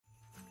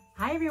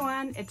Hi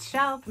everyone, it's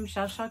Chelle from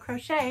Chelle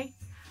Crochet.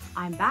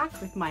 I'm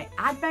back with my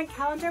Advent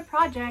Calendar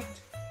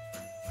project.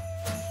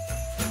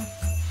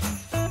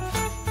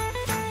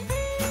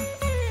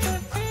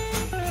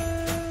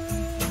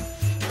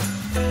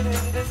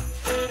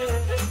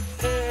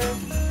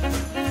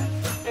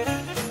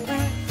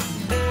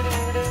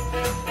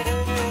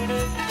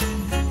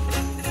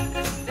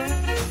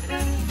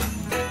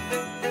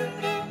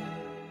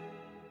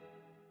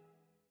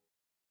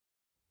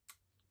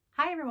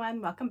 Hi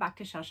everyone, welcome back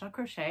to Chelle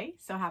Crochet.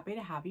 So happy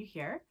to have you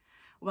here.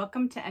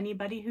 Welcome to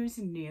anybody who's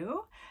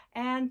new,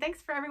 and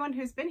thanks for everyone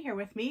who's been here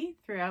with me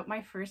throughout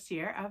my first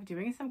year of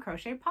doing some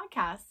crochet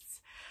podcasts.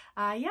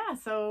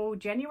 So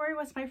January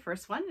was my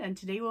first one and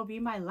today will be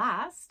my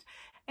last,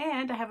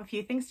 and I have a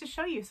few things to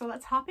show you, so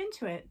let's hop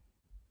into it.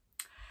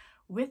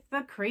 With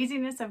the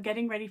craziness of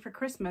getting ready for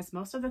Christmas,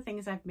 most of the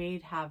things I've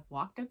made have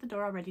walked out the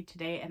door already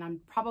today, and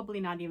I'm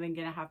probably not even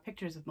going to have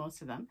pictures of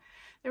most of them.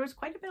 There was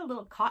quite a bit of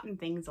little cotton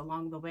things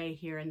along the way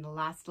here in the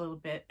last little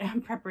bit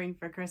preparing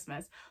for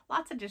Christmas.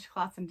 Lots of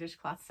dishcloths and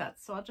dishcloth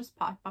sets, so I'll just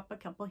pop up a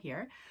couple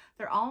here.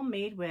 They're all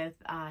made with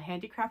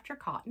handicrafter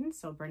cotton,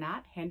 so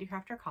Bernat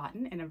handicrafter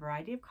cotton in a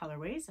variety of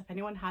colorways. If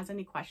anyone has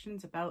any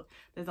questions about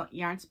the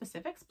yarn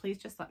specifics, please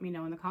just let me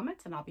know in the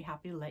comments and I'll be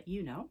happy to let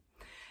you know.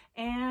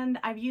 And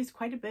I've used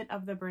quite a bit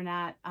of the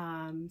Bernat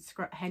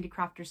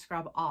Handicrafter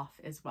Scrub Off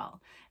as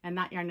well. And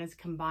that yarn is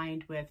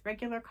combined with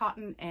regular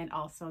cotton and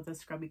also the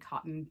scrubby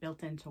cotton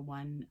built into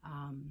one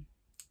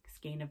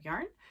skein of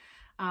yarn.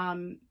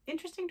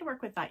 Interesting to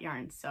work with that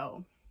yarn.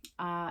 So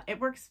it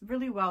works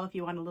really well if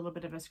you want a little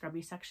bit of a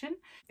scrubby section.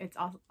 It's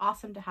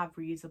awesome to have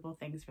reusable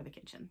things for the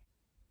kitchen.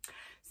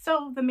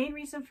 So the main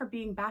reason for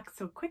being back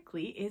so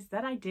quickly is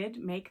that I did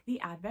make the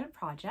Advent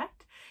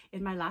project.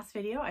 In my last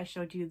video, I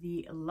showed you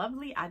the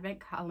lovely Advent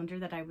calendar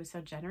that I was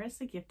so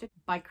generously gifted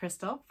by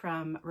Crystal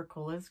from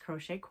Ricola's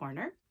Crochet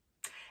Corner.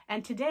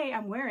 And today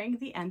I'm wearing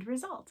the end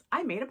result.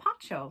 I made a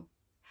poncho.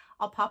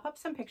 I'll pop up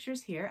some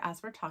pictures here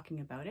as we're talking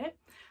about it.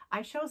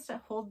 I chose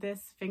to hold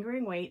this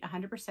fingering weight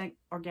 100%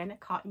 organic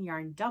cotton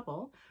yarn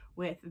double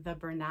with the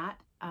Bernat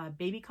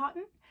baby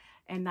cotton.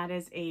 And that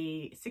is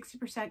a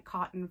 60%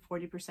 cotton,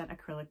 40%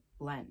 acrylic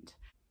blend.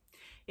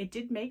 It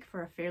did make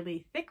for a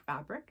fairly thick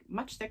fabric,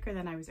 much thicker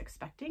than I was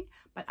expecting,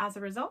 but as a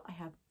result, I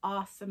have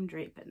awesome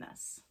drape in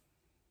this.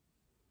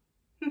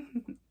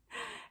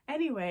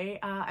 Anyway,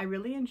 I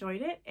really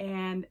enjoyed it,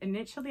 and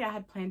initially I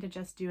had planned to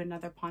just do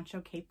another poncho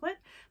capelet,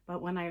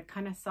 but when I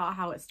kind of saw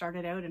how it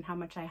started out and how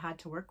much I had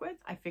to work with,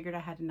 I figured I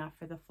had enough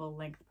for the full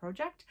length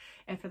project,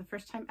 and for the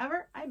first time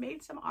ever, I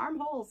made some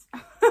armholes.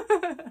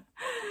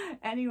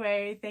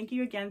 Anyway, thank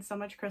you again so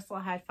much, Crystal.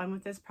 I had fun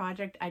with this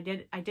project. I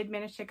did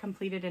manage to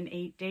complete it in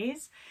 8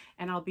 days,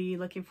 and I'll be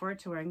looking forward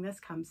to wearing this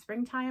come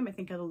springtime. I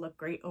think it'll look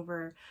great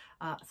over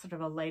sort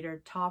of a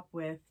lighter top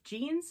with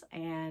jeans,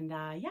 and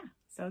yeah,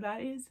 so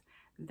that is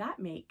that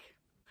make.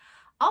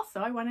 Also,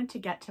 I wanted to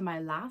get to my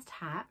last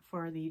hat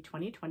for the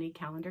 2020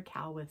 calendar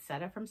cal with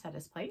Seta from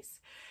Seta's Place.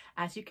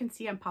 As you can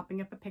see, I'm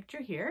popping up a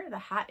picture here. The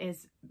hat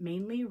is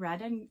mainly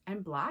red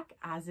and black,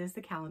 as is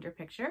the calendar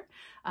picture.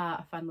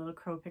 A fun little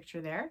crow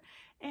picture there.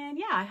 And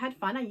yeah, I had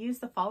fun. I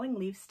used the falling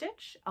leaf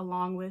stitch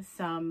along with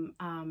some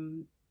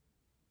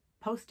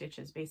post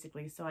stitches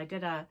basically. So I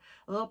did a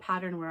little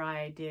pattern where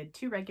I did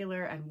 2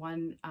 regular and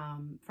 1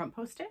 front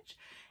post stitch.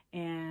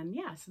 And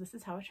yeah, so this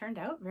is how it turned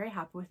out. Very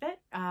happy with it.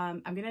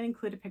 I'm going to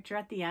include a picture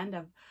at the end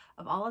of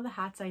all of the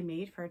hats I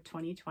made for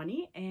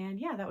 2020. And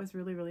yeah, that was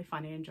really, really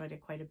fun. I enjoyed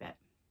it quite a bit.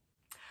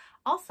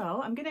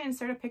 Also, I'm going to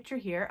insert a picture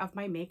here of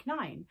my Make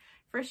 9.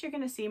 First, you're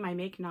going to see my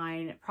Make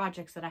 9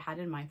 projects that I had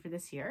in mind for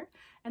this year.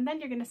 And then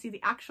you're going to see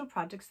the actual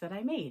projects that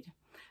I made.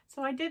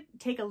 So I did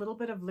take a little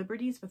bit of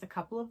liberties with a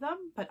couple of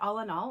them, but all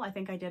in all, I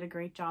think I did a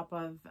great job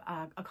of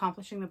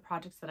accomplishing the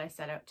projects that I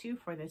set out to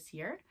for this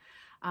year.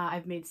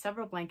 I've made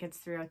several blankets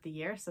throughout the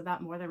year, so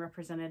that more than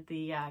represented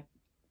the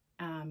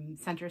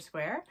center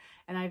square.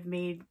 And I've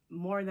made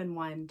more than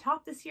 1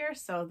 top this year,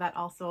 so that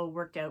also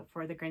worked out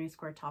for the granny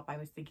square top I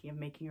was thinking of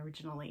making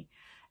originally.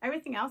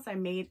 Everything else I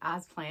made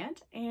as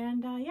planned,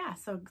 and yeah,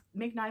 so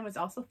Make 9 was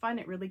also fun.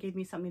 It really gave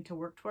me something to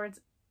work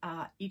towards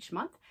each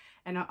month,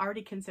 and I'm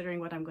already considering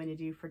what I'm going to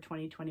do for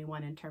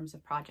 2021 in terms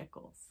of project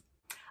goals.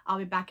 I'll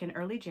be back in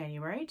early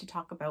January to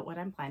talk about what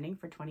I'm planning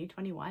for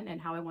 2021 and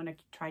how I want to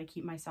try to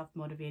keep myself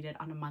motivated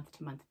on a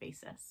month-to-month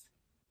basis.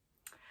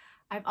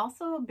 I've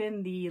also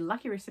been the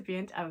lucky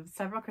recipient of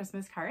several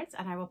Christmas cards,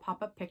 and I will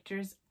pop up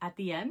pictures at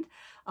the end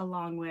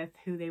along with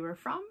who they were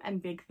from,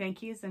 and big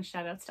thank yous and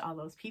shout outs to all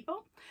those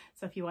people.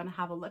 So if you want to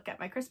have a look at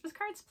my Christmas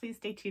cards, please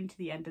stay tuned to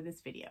the end of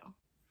this video.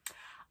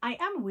 I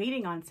am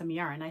waiting on some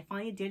yarn. I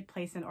finally did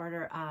place an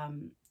order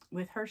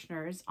with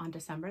Hirschner's on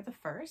December the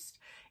 1st.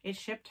 It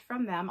shipped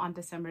from them on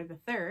December the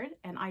 3rd,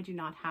 and I do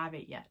not have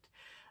it yet.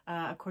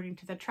 According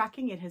to the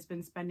tracking, it has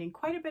been spending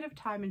quite a bit of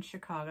time in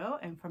Chicago,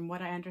 and from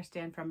what I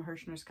understand from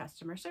Hirschner's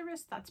customer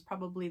service, that's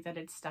probably that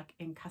it's stuck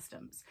in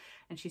customs.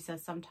 And she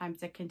says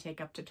sometimes it can take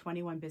up to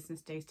 21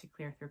 business days to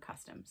clear through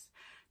customs.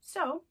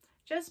 So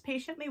just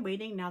patiently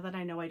waiting now that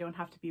I know I don't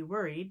have to be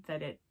worried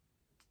that it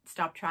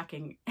stopped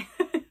tracking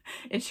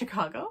in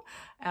Chicago.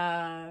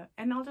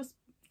 And I'll just,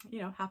 you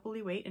know,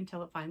 happily wait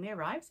until it finally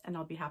arrives, and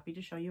I'll be happy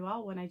to show you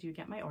all when I do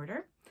get my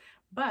order.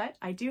 But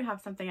I do have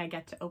something I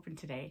get to open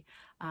today.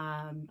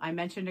 I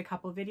mentioned a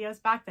couple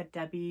videos back that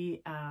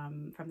Debbie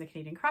from the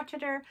Canadian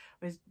Crocheter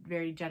was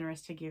very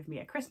generous to give me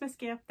a Christmas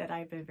gift that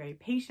I've been very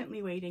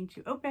patiently waiting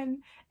to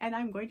open, and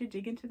I'm going to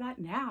dig into that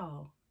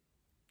now.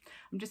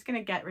 I'm just going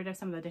to get rid of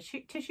some of the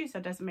tissue so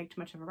it doesn't make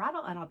too much of a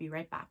rattle, and I'll be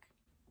right back.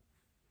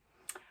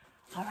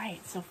 All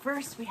right, so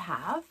first we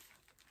have,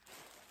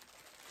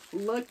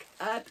 look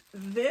at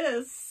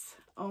this.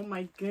 Oh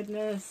my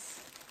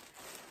goodness.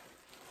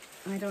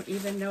 I don't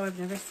even know, I've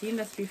never seen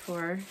this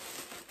before.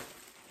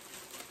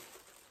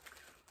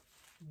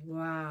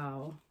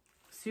 Wow,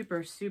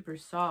 super, super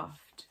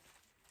soft.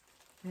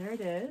 There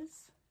it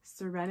is,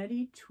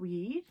 Serenity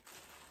Tweed.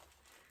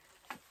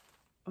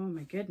 Oh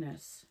my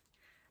goodness.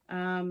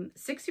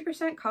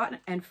 60% cotton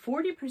and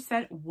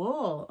 40%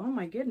 wool. Oh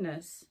my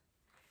goodness.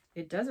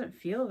 It doesn't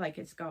feel like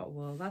it's got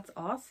wool. That's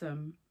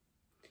awesome.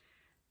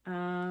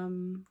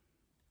 It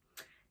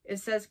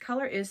says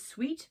color is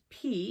Sweet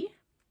Pea,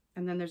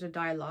 and then there's a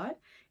dye lot.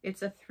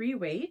 It's a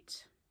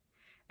 3-weight,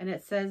 and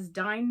it says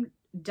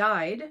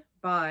dyed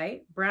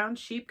by Brown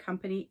Sheep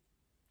Company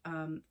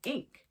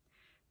Inc.,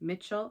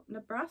 Mitchell,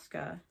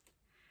 Nebraska.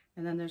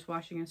 And then there's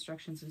washing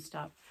instructions and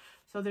stuff.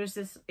 So there's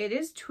this, it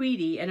is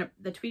tweedy, and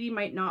the tweedy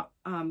might not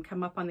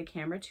come up on the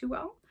camera too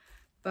well,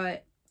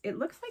 but it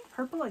looks like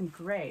purple and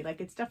gray. Like,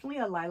 it's definitely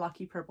a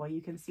lilac-y purple.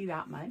 You can see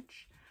that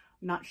much.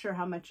 I'm not sure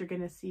how much you're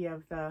going to see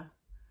of the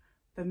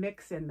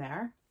mix in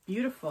there.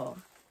 Beautiful.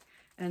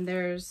 And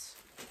there's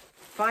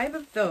 5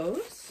 of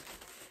those.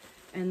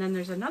 And then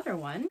there's another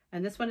one.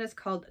 And this one is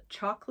called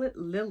Chocolate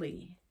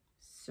Lily.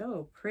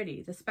 So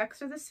pretty. The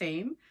specs are the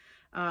same.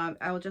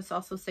 I will just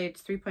also say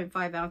it's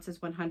 3.5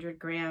 ounces, 100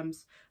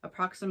 grams,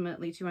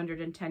 approximately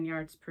 210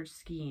 yards per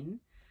skein.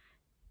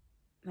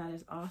 That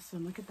is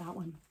awesome. Look at that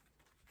one.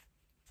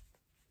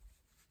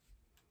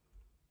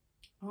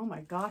 Oh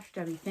my gosh,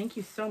 Debbie, thank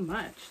you so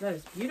much. That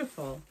is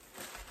beautiful.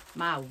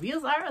 My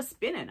wheels are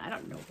a-spinning. I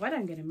don't know what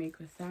I'm going to make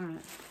with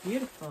that.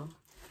 Beautiful.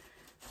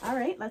 All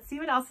right, let's see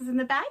what else is in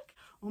the bag.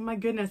 Oh my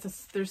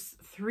goodness, there's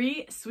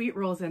 3 sweet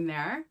rolls in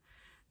there.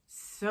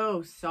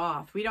 So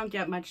soft. We don't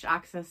get much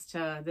access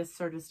to this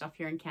sort of stuff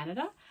here in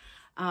Canada.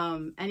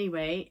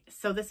 Anyway,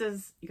 so this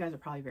is, you guys are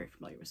probably very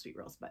familiar with sweet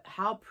rolls, but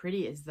how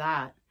pretty is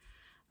that?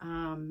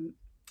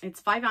 It's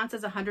 5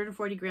 ounces,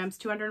 140 grams,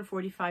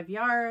 245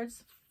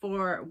 yards,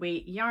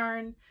 4-weight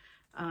yarn,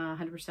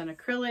 100%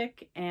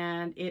 acrylic,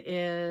 and it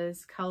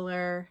is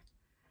color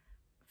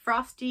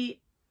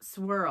Frosty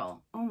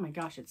Swirl. Oh my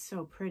gosh, it's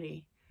so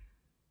pretty.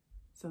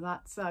 So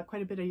that's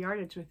quite a bit of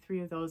yardage with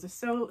 3 of those. It's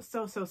so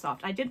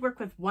soft. I did work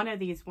with one of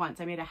these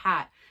once. I made a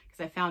hat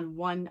because I found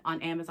one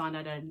on Amazon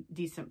at a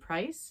decent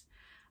price.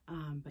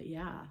 But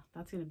yeah,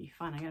 that's going to be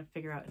fun. I got to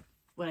figure out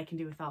what I can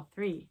do with all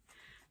 3.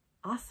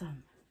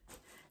 Awesome.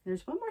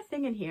 There's one more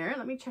thing in here.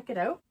 Let me check it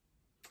out.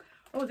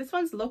 Oh, this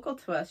one's local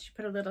to us. She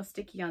put a little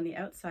sticky on the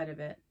outside of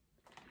it.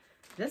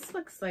 This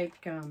looks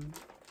like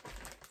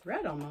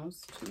red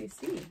almost. Let me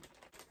see.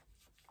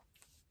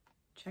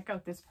 Check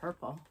out this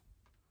purple.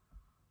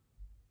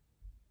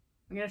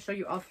 I'm going to show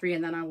you all 3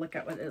 and then I'll look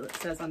at what it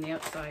says on the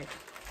outside.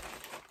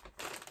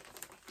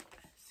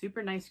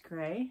 Super nice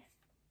gray.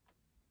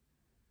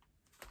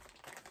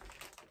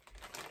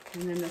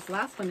 And then this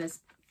last one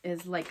is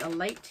like a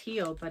light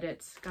teal, but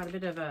it's got a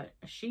bit of a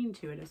sheen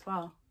to it as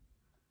well.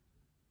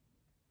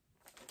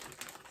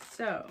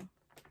 So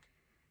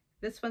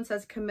this one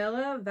says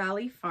Camilla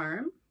Valley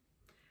Farm.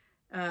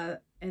 And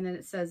then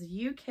it says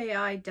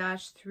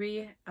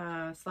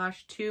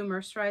UKI-3/2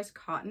 mercerized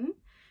cotton.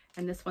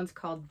 And this one's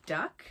called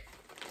Duck.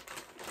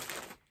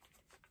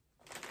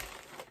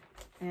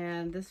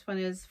 And this one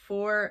is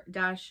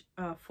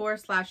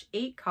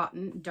 4/8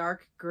 cotton,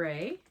 dark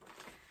gray.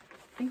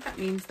 I think that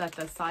means that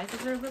the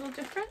sizes are a little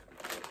different.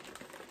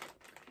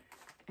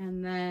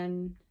 And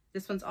then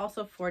this one's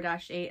also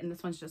 4/8, and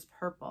this one's just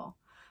purple.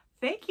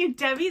 Thank you,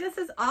 Debbie. This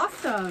is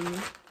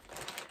awesome.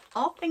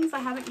 All things I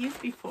haven't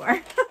used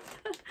before.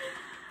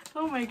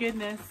 Oh my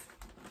goodness.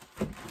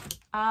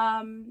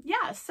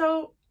 Yeah,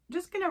 so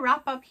just gonna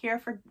wrap up here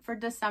for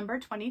December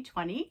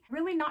 2020.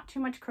 Really not too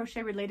much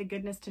crochet related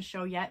goodness to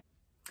show yet.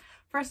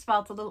 First of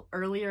all, it's a little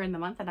earlier in the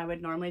month than I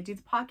would normally do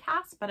the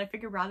podcast, but I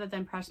figured rather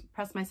than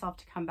press myself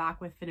to come back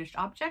with finished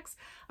objects,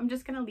 I'm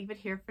just going to leave it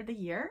here for the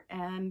year,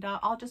 and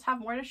I'll just have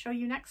more to show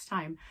you next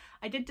time.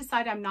 I did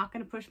decide I'm not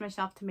going to push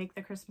myself to make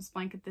the Christmas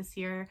blanket this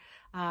year.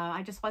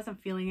 I just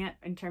wasn't feeling it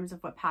in terms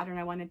of what pattern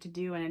I wanted to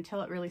do, and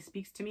until it really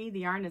speaks to me, the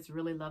yarn is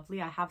really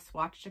lovely. I have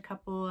swatched a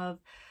couple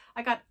of,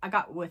 I got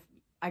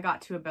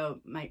to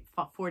about my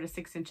 4 to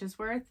 6 inches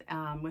worth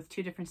with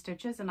 2 different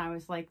stitches, and I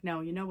was like,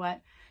 no, you know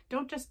what?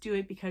 Don't just do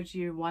it because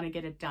you want to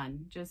get it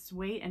done. Just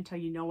wait until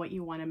you know what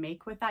you want to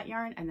make with that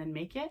yarn and then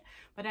make it.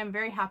 But I'm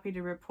very happy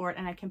to report,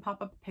 and I can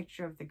pop up a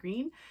picture of the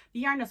green.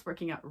 The yarn is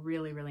working out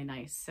really, really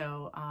nice.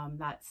 So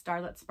that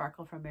Starlit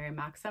Sparkle from Mary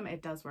Maxim,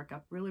 it does work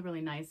up really,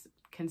 really nice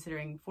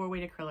considering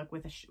 4-weight acrylic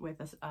with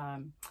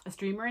a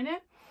streamer in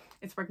it.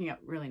 it's working out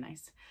really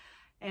nice.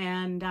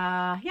 And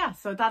yeah,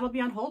 so that'll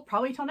be on hold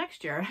probably till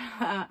next year.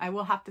 I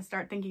will have to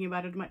start thinking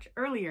about it much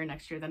earlier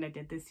next year than I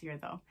did this year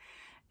though.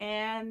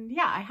 And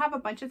yeah, I have a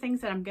bunch of things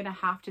that I'm gonna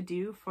have to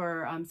do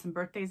for some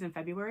birthdays in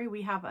February.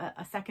 We have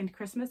a second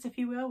Christmas, if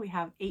you will. We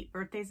have 8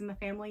 birthdays in the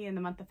family in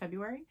the month of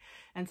February,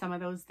 and some of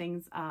those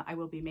things I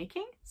will be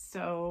making.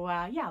 So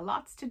yeah,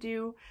 lots to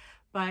do,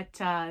 but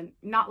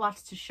not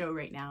lots to show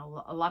right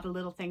now. A lot of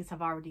little things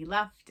have already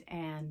left,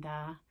 and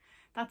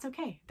that's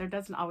okay. There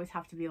doesn't always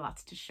have to be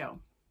lots to show.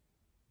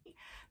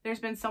 There's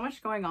been so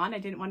much going on. I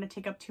didn't want to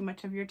take up too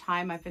much of your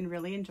time. I've been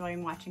really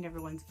enjoying watching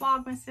everyone's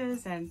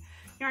Vlogmases and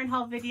yarn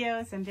haul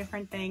videos and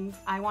different things.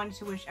 I wanted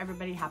to wish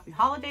everybody happy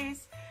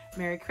holidays,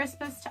 Merry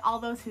Christmas to all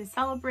those who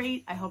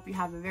celebrate. I hope you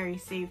have a very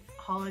safe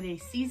holiday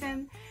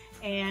season,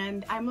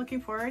 and I'm looking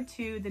forward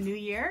to the new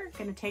year.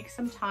 Going to take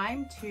some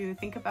time to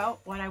think about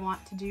what I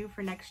want to do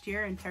for next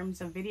year in terms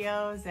of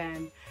videos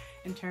and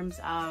in terms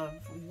of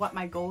what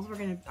my goals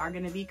are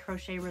going to be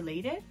crochet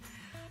related.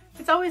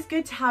 It's always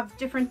good to have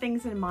different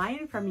things in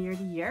mind from year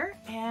to year,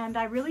 and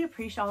I really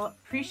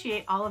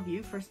appreciate all of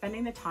you for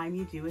spending the time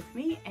you do with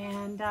me,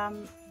 and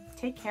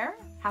take care,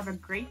 have a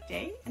great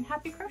day, and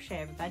happy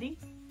crochet everybody.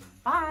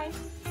 Bye!